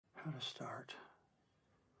How to start?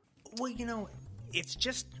 Well, it's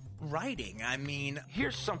just writing. I mean,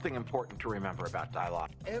 here's something important to remember about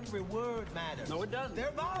dialogue. Every word matters. No, it doesn't.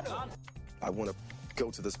 They're vital. I want to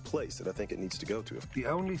go to this place that I think it needs to go to. The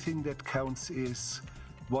only thing that counts is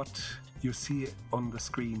what you see on the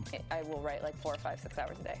screen. I will write like 4 or 5, 6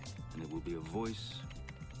 hours a day. And it will be a voice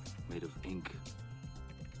made of ink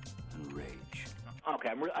and rage. Okay,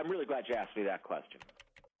 I'm really glad you asked me that question.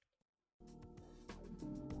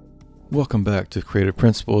 Welcome back to Creative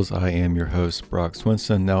Principles. I am your host, Brock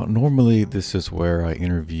Swinson. Now, normally this is where I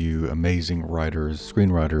interview amazing writers,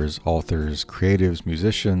 screenwriters, authors, creatives,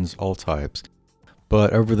 musicians, all types.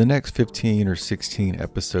 But over the next 15 or 16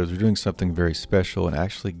 episodes, we're doing something very special and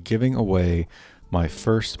actually giving away my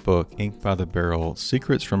first book, Ink by the Barrel,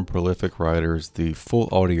 Secrets from Prolific Writers, the full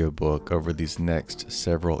audiobook over these next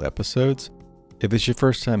several episodes. If it's your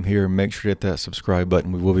first time here, make sure to hit that subscribe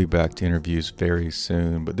button. We will be back to interviews very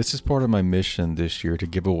soon. But this is part of my mission this year to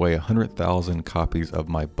give away 100,000 copies of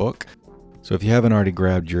my book. So if you haven't already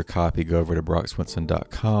grabbed your copy, go over to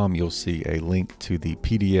brockswinson.com. You'll see a link to the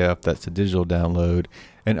PDF, that's a digital download,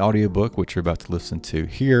 and audiobook, which you're about to listen to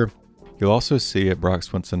here. You'll also see at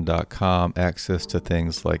brockswinson.com access to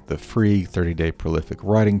things like the free 30-day prolific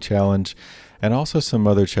writing challenge, and also some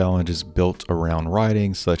other challenges built around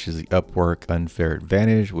writing, such as the Upwork Unfair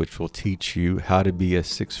Advantage, which will teach you how to be a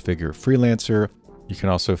 6-figure freelancer. You can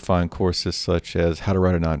also find courses such as how to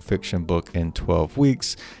write a nonfiction book in 12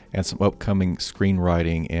 weeks, and some upcoming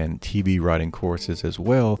screenwriting and TV writing courses as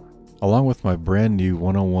well, along with my brand new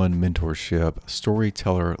one-on-one mentorship,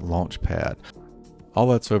 Storyteller Launchpad. All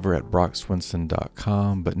that's over at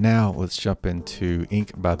brockswinson.com. But now let's jump into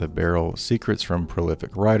Ink by the Barrel, Secrets from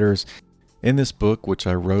Prolific Writers. In this book, which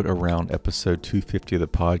I wrote around episode 250 of the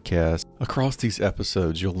podcast, across these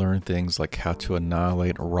episodes, you'll learn things like how to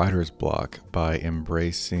annihilate writer's block by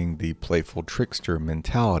embracing the playful trickster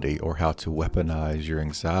mentality, or how to weaponize your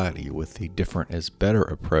anxiety with the different is better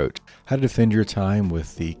approach, how to defend your time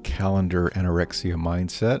with the calendar anorexia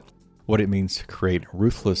mindset, what it means to create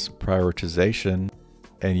ruthless prioritization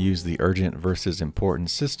and use the urgent versus important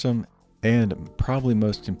system, and probably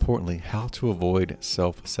most importantly, how to avoid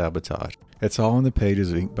self-sabotage. It's all on the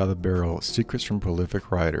pages of Ink by the Barrel, Secrets from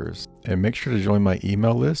Prolific Writers. And make sure to join my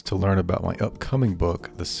email list to learn about my upcoming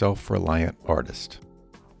book, The Self-Reliant Artist.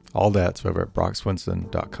 All that's over at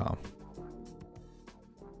brockswinson.com.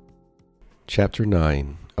 Chapter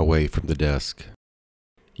 9, Away from the Desk.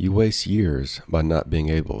 You waste years by not being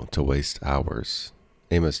able to waste hours.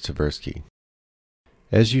 Amos Tversky.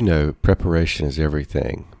 As you know, preparation is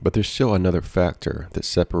everything, but there's still another factor that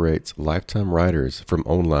separates lifetime writers from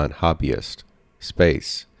online hobbyists: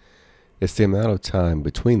 space. It's the amount of time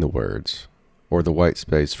between the words, or the white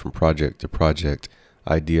space from project to project,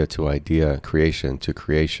 idea to idea, creation to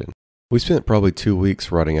creation. We spent probably 2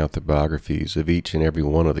 weeks writing out the biographies of each and every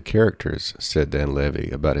one of the characters, said Dan Levy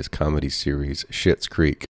about his comedy series Schitt's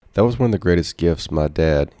Creek. That was one of the greatest gifts my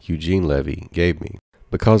dad, Eugene Levy, gave me,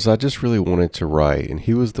 because I just really wanted to write, and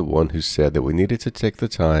he was the one who said that we needed to take the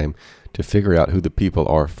time to figure out who the people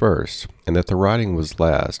are first, and that the writing was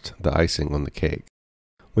last, the icing on the cake.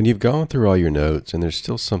 When you've gone through all your notes and there's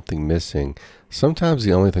still something missing, sometimes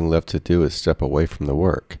the only thing left to do is step away from the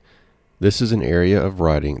work. This is an area of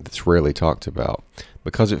writing that's rarely talked about,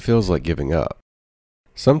 because it feels like giving up.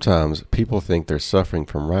 Sometimes people think they're suffering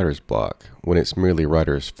from writer's block, when it's merely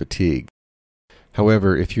writer's fatigue.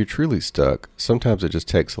 However, if you're truly stuck, sometimes it just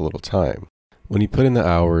takes a little time. When you put in the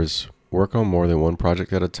hours, work on more than one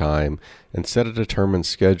project at a time, and set a determined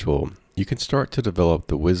schedule, you can start to develop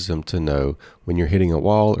the wisdom to know when you're hitting a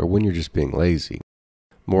wall or when you're just being lazy.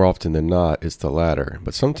 More often than not, it's the latter,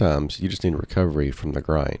 but sometimes you just need recovery from the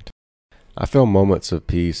grind. I found moments of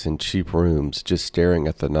peace in cheap rooms just staring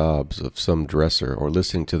at the knobs of some dresser or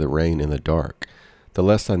listening to the rain in the dark. The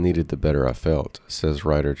less I needed, the better I felt, says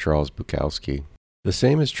writer Charles Bukowski. The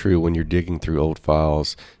same is true when you're digging through old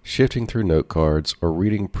files, shifting through note cards, or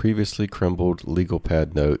reading previously crumbled legal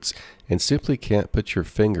pad notes and simply can't put your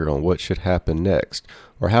finger on what should happen next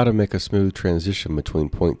or how to make a smooth transition between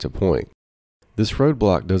point to point. This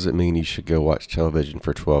roadblock doesn't mean you should go watch television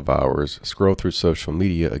for 12 hours, scroll through social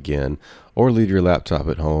media again, or leave your laptop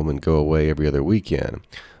at home and go away every other weekend.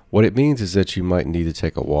 What it means is that you might need to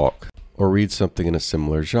take a walk, or read something in a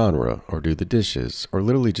similar genre, or do the dishes, or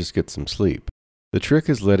literally just get some sleep. The trick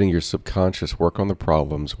is letting your subconscious work on the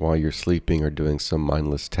problems while you're sleeping or doing some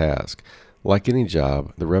mindless task. Like any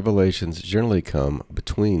job, the revelations generally come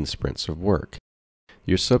between sprints of work.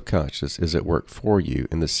 Your subconscious is at work for you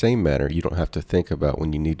in the same manner you don't have to think about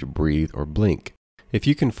when you need to breathe or blink. If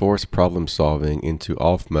you can force problem solving into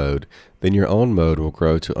off mode, then your own mode will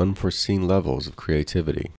grow to unforeseen levels of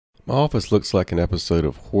creativity. My office looks like an episode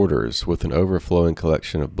of Hoarders with an overflowing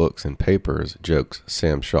collection of books and papers, jokes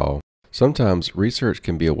Sam Shaw. Sometimes research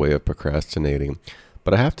can be a way of procrastinating,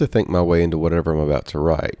 but I have to think my way into whatever I'm about to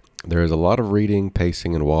write. There is a lot of reading,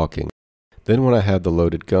 pacing, and walking. Then when I have the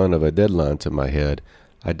loaded gun of a deadline to my head,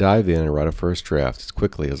 I dive in and write a first draft as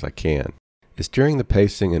quickly as I can. It's during the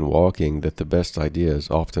pacing and walking that the best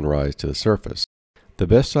ideas often rise to the surface. The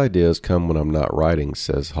best ideas come when I'm not writing,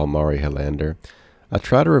 says Halmari Helander. I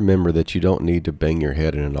try to remember that you don't need to bang your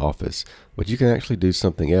head in an office, but you can actually do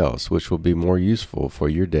something else which will be more useful for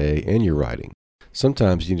your day and your writing.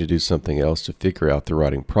 Sometimes you need to do something else to figure out the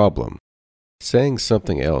writing problem. Saying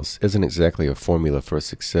something else isn't exactly a formula for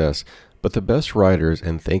success, but the best writers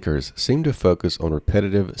and thinkers seem to focus on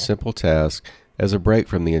repetitive, simple tasks as a break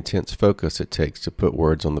from the intense focus it takes to put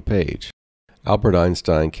words on the page. Albert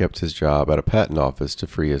Einstein kept his job at a patent office to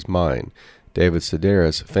free his mind. David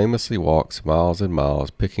Sedaris famously walks miles and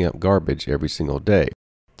miles picking up garbage every single day.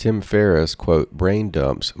 Tim Ferriss, quote, brain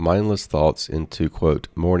dumps mindless thoughts into, quote,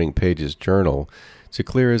 morning pages journal to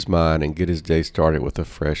clear his mind and get his day started with a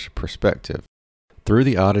fresh perspective. Through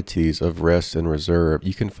the oddities of rest and reserve,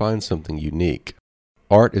 you can find something unique.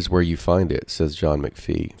 Art is where you find it, says John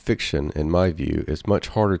McPhee. Fiction, in my view, is much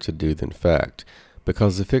harder to do than fact,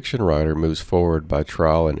 because the fiction writer moves forward by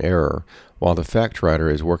trial and error, while the fact writer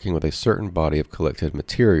is working with a certain body of collected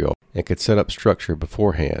material and can set up structure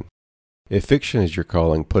beforehand. If fiction is your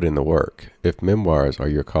calling, put in the work. If memoirs are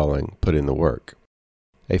your calling, put in the work.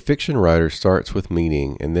 A fiction writer starts with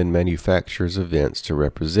meaning and then manufactures events to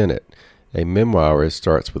represent it. A memoirist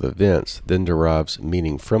starts with events, then derives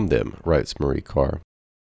meaning from them, writes Marie Carr.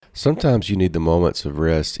 Sometimes you need the moments of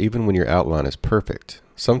rest even when your outline is perfect.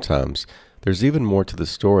 Sometimes there's even more to the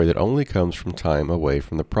story that only comes from time away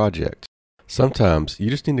from the project. Sometimes you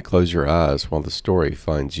just need to close your eyes while the story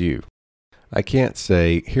finds you. I can't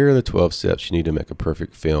say, here are the 12 steps you need to make a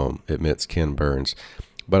perfect film, admits Ken Burns,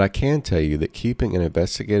 but I can tell you that keeping an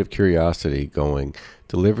investigative curiosity going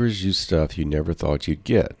delivers you stuff you never thought you'd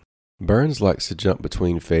get. Burns likes to jump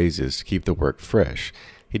between phases to keep the work fresh.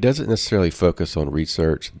 He doesn't necessarily focus on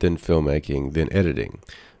research, then filmmaking, then editing.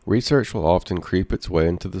 Research will often creep its way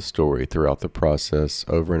into the story throughout the process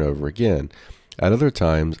over and over again. At other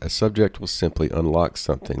times, a subject will simply unlock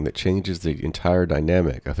something that changes the entire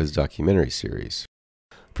dynamic of his documentary series.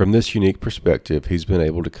 From this unique perspective, he's been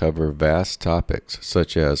able to cover vast topics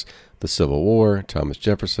such as the Civil War, Thomas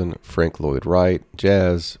Jefferson, Frank Lloyd Wright,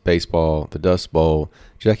 jazz, baseball, the Dust Bowl,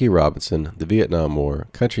 Jackie Robinson, the Vietnam War,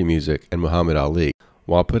 country music, and Muhammad Ali,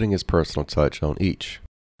 while putting his personal touch on each.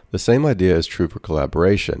 The same idea is true for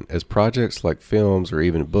collaboration, as projects like films or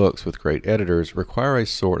even books with great editors require a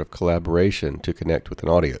sort of collaboration to connect with an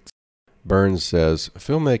audience. Burns says,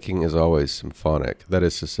 filmmaking is always symphonic, that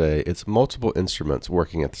is to say, it's multiple instruments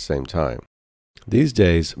working at the same time. These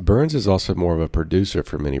days, Burns is also more of a producer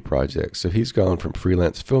for many projects, so he's gone from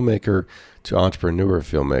freelance filmmaker to entrepreneur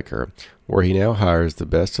filmmaker, where he now hires the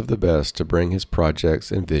best of the best to bring his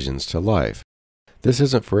projects and visions to life. This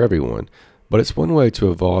isn't for everyone, but it's one way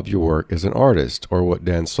to evolve your work as an artist, or what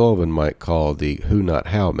Dan Sullivan might call the who not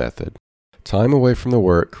how method. Time away from the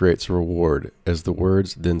work creates a reward, as the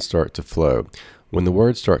words then start to flow. When the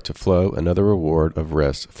words start to flow, another reward of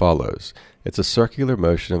rest follows. It's a circular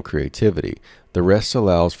motion of creativity. The rest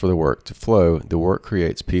allows for the work to flow. The work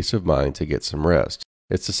creates peace of mind to get some rest.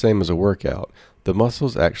 It's the same as a workout. The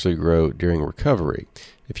muscles actually grow during recovery.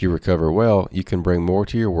 If you recover well, you can bring more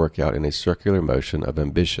to your workout in a circular motion of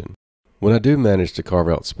ambition. When I do manage to carve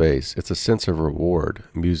out space, it's a sense of reward,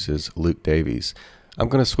 muses Luke Davies. I'm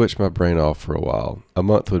going to switch my brain off for a while. A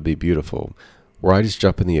month would be beautiful, where I just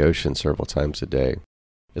jump in the ocean several times a day.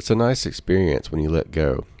 It's a nice experience when you let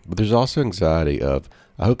go, but there's also anxiety of,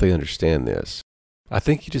 I hope they understand this. I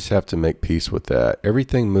think you just have to make peace with that.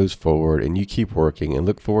 Everything moves forward and you keep working and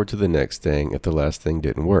look forward to the next thing if the last thing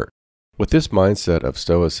didn't work. With this mindset of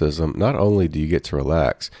stoicism, not only do you get to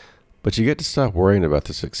relax, but you get to stop worrying about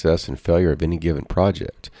the success and failure of any given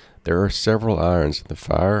project. There are several irons in the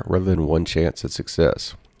fire rather than one chance at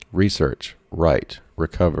success. Research, write,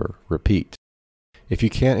 recover, repeat. If you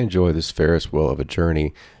can't enjoy this Ferris wheel of a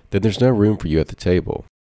journey, then there's no room for you at the table.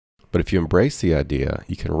 But if you embrace the idea,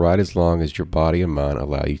 you can ride as long as your body and mind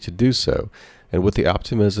allow you to do so, and with the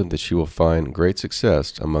optimism that you will find great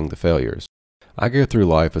success among the failures. I go through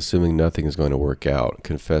life assuming nothing is going to work out,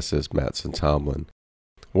 confesses Matson Tomlin.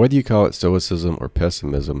 Whether you call it stoicism or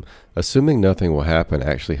pessimism, assuming nothing will happen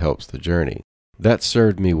actually helps the journey. That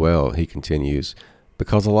served me well, he continues,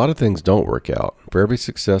 because a lot of things don't work out. For every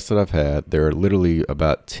success that I've had, there are literally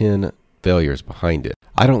about 10 failures behind it.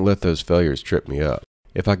 I don't let those failures trip me up.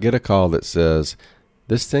 If I get a call that says,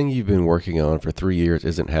 "This thing you've been working on for 3 years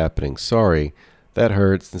isn't happening, sorry," that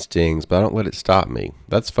hurts and stings, but I don't let it stop me.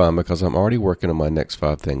 That's fine because I'm already working on my next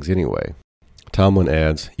 5 things anyway. Tomlin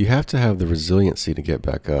adds, "You have to have the resiliency to get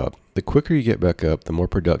back up. The quicker you get back up, the more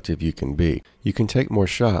productive you can be. You can take more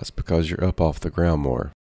shots because you're up off the ground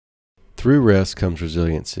more." Through rest comes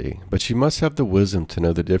resiliency, but you must have the wisdom to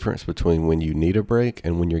know the difference between when you need a break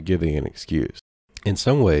and when you're giving an excuse. In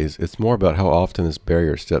some ways, it's more about how often this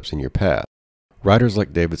barrier steps in your path. Writers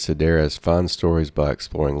like David Sedaris find stories by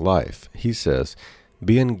exploring life. He says,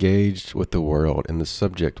 "Be engaged with the world and the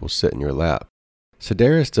subject will sit in your lap."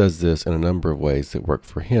 Sedaris does this in a number of ways that work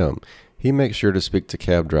for him. He makes sure to speak to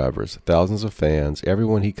cab drivers, thousands of fans,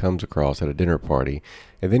 everyone he comes across at a dinner party,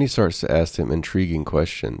 and then he starts to ask them intriguing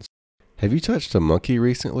questions. "Have you touched a monkey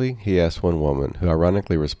recently?" he asked one woman, who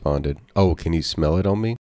ironically responded, "Oh, can you smell it on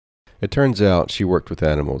me?" It turns out she worked with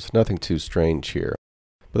animals, nothing too strange here.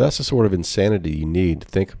 But that's the sort of insanity you need to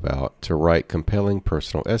think about to write compelling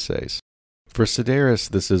personal essays. For Sedaris,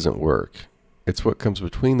 this isn't work. It's what comes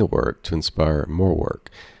between the work to inspire more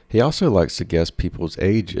work. He also likes to guess people's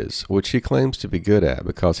ages, which he claims to be good at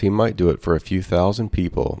because he might do it for a few thousand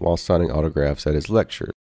people while signing autographs at his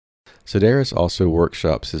lectures. Sedaris also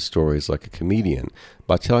workshops his stories like a comedian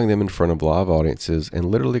by telling them in front of live audiences and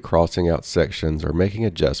literally crossing out sections or making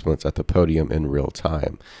adjustments at the podium in real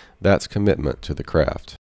time. That's commitment to the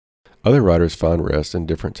craft. Other writers find rest in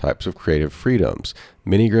different types of creative freedoms.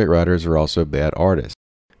 Many great writers are also bad artists.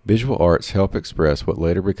 Visual arts help express what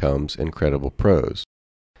later becomes incredible prose.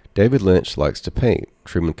 David Lynch likes to paint.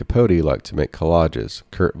 Truman Capote liked to make collages.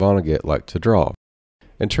 Kurt Vonnegut liked to draw.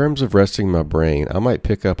 In terms of resting my brain, I might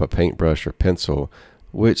pick up a paintbrush or pencil,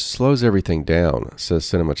 which slows everything down, says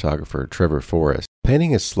cinematographer Trevor Forrest.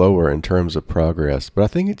 Painting is slower in terms of progress, but I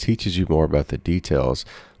think it teaches you more about the details.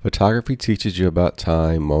 Photography teaches you about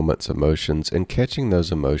time, moments, emotions, and catching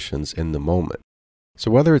those emotions in the moment.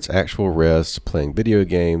 So whether it's actual rest, playing video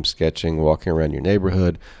games, sketching, walking around your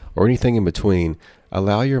neighborhood, or anything in between,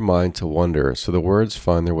 allow your mind to wander so the words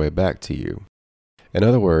find their way back to you. In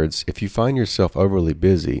other words, if you find yourself overly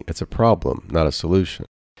busy, it's a problem, not a solution.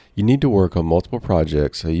 You need to work on multiple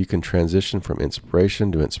projects so you can transition from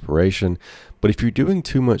inspiration to inspiration, but if you're doing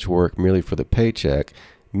too much work merely for the paycheck,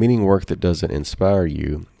 meaning work that doesn't inspire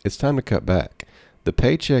you, it's time to cut back. The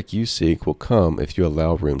paycheck you seek will come if you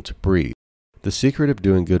allow room to breathe. The secret of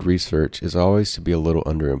doing good research is always to be a little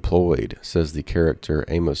underemployed, says the character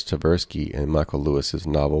Amos Tversky in Michael Lewis's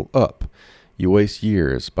novel Up. You waste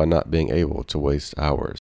years by not being able to waste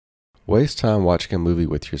hours. Waste time watching a movie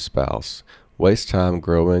with your spouse. Waste time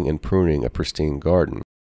growing and pruning a pristine garden.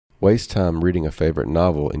 Waste time reading a favorite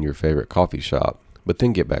novel in your favorite coffee shop, but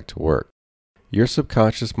then get back to work. Your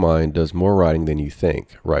subconscious mind does more writing than you think,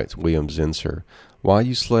 writes William Zinsser. While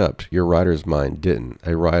you slept, your writer's mind didn't.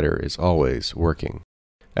 A writer is always working.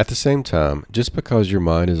 At the same time, just because your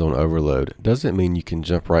mind is on overload doesn't mean you can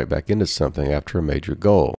jump right back into something after a major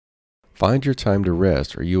goal. Find your time to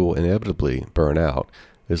rest or you will inevitably burn out.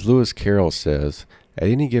 As Lewis Carroll says, "At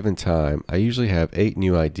any given time, I usually have 8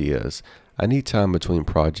 new ideas. I need time between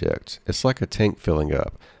projects. It's like a tank filling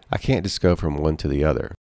up. I can't just go from one to the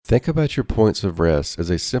other." Think about your points of rest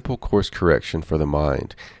as a simple course correction for the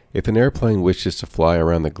mind. If an airplane wishes to fly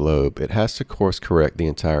around the globe, it has to course correct the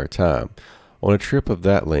entire time. On a trip of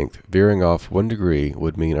that length, veering off 1 degree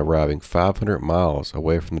would mean arriving 500 miles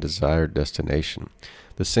away from the desired destination.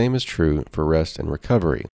 The same is true for rest and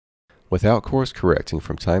recovery. Without course correcting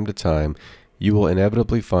from time to time, you will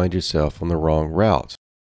inevitably find yourself on the wrong route.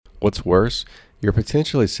 What's worse, you're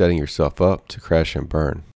potentially setting yourself up to crash and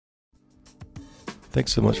burn.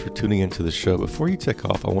 Thanks so much for tuning into the show. Before you take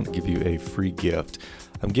off, I want to give you a free gift.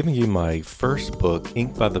 I'm giving you my first book,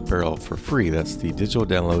 Ink by the Barrel, for free. That's the digital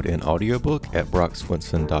download and audiobook at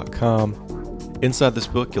brockswinson.com. Inside this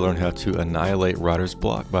book, you'll learn how to annihilate writer's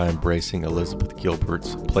block by embracing Elizabeth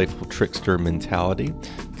Gilbert's playful trickster mentality.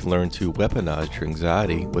 You can learn to weaponize your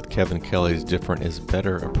anxiety with Kevin Kelly's different is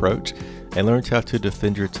better approach, and learn how to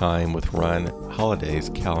defend your time with Ryan Holiday's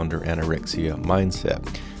calendar anorexia mindset.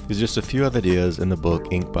 There's just a few other ideas in the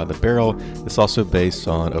book, Ink by the Barrel. It's also based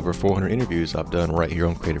on over 400 interviews I've done right here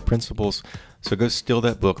on Creative Principles. So go steal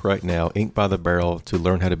that book right now, Ink by the Barrel, to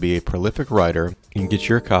learn how to be a prolific writer. You can get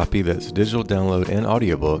your copy, that's digital download and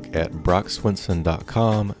audiobook, at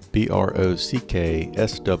brockswinson.com,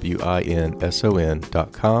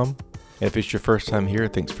 brockswinson.com. And if it's your first time here,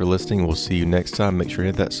 thanks for listening. We'll see you next time. Make sure to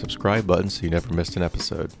hit that subscribe button so you never miss an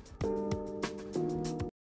episode.